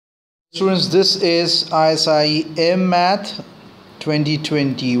Students, this is ISI Math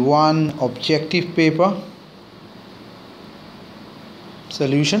 2021 objective paper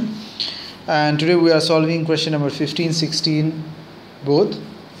solution, and today we are solving question number 15, 16 both.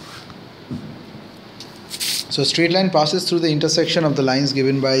 So straight line passes through the intersection of the lines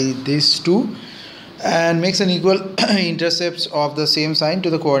given by these two and makes an equal intercepts of the same sign to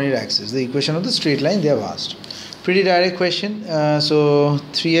the coordinate axis. The equation of the straight line they have asked. Pretty direct question. So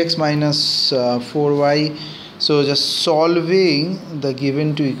 3x minus 4y. So just solving the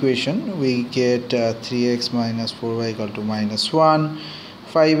given two equation, we get 3x minus 4y equal to minus 1,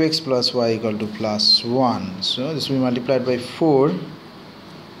 5x plus y equal to plus 1. So this will be multiplied by 4.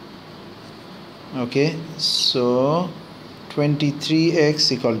 Okay, so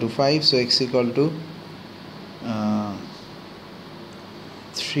 23x equal to 5. So x equal to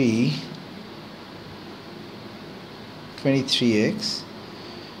 3. 23x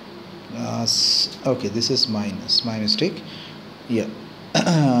okay, this is minus, my mistake, yeah.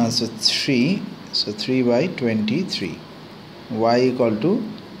 So 3, so 3 by 23, y equal to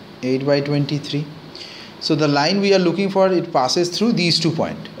 8 by 23. So the line we are looking for, it passes through these 2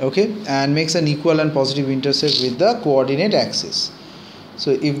 points, okay, and makes an equal and positive intercept with the coordinate axis.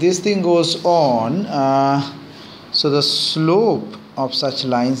 So if this thing goes on, so the slope of such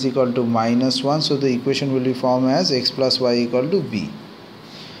lines equal to minus 1, so the equation will be formed as x plus y equal to b.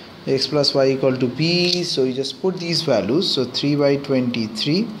 X plus y equal to b, so you just put these values. So 3 by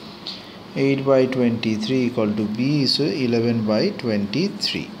 23, 8 by 23 equal to b, so 11 by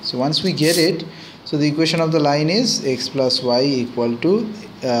 23. So once we get it, so the equation of the line is x plus y equal to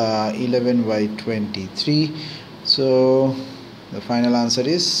 11 by 23. So the final answer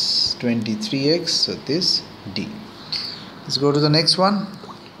is 23x, so this D. Let's go to the next one.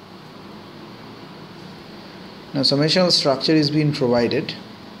 Now summation structure is being provided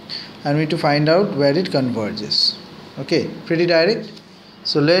and we need to find out where it converges. Okay, pretty direct.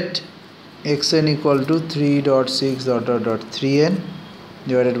 So let xn equal to 3.6 ... 3n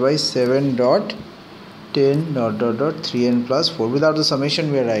divided by 7.10 ... 3n plus 4. Without the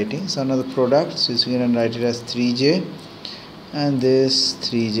summation we are writing. So now the product, so you can write it as 3j and this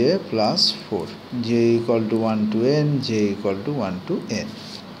 3j plus 4, j equal to 1 to n, j equal to 1 to n.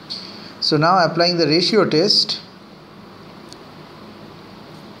 So now applying the ratio test,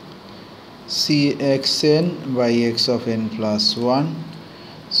 cxn by x of n plus 1,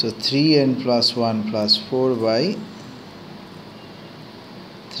 so 3n plus 1 plus 4 by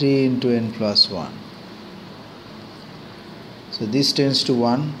 3 into n plus 1. So this tends to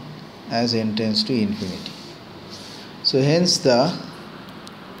 1 as n tends to infinity. So hence the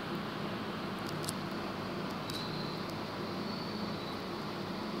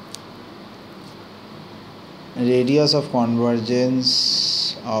radius of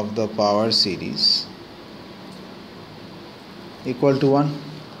convergence of the power series equal to 1.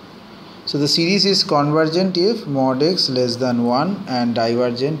 So the series is convergent if mod x less than 1 and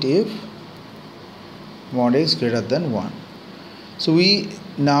divergent if mod x greater than 1. So we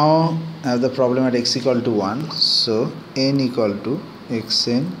now have the problem at x equal to 1. So n equal to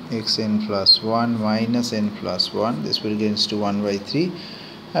xn plus 1 minus n plus 1. This will get to 1 by 3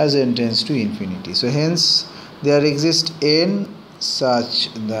 as n tends to infinity. So hence there exists n such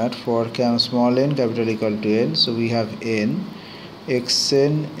that for small n capital equal to n. So we have n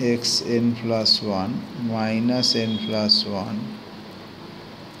xn plus 1 minus n plus 1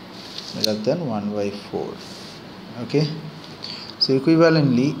 greater than 1 by 4. Okay. So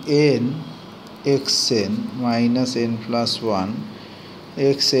equivalently n xn minus n plus 1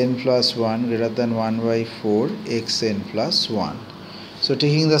 xn plus 1 greater than 1 by 4 xn plus 1. So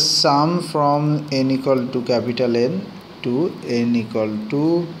taking the sum from n equal to capital N to n equal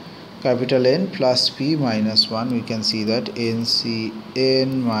to capital N plus p minus 1, we can see that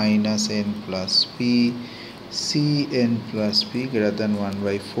ncn minus n plus p cn plus p greater than 1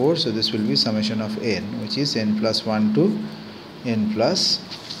 by 4. So this will be summation of n, which is n plus 1 to n plus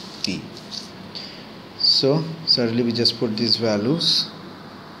p. So certainly we just put these values.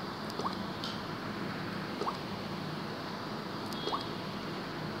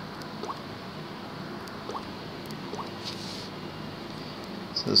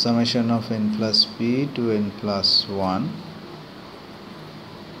 So summation of n plus p to n plus 1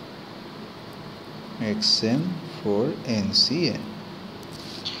 xn for ncn.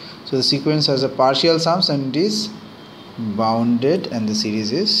 So the sequence has a partial sums and it is bounded and the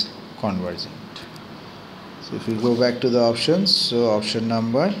series is convergent. So if we go back to the options, so option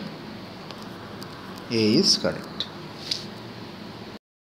number A is correct.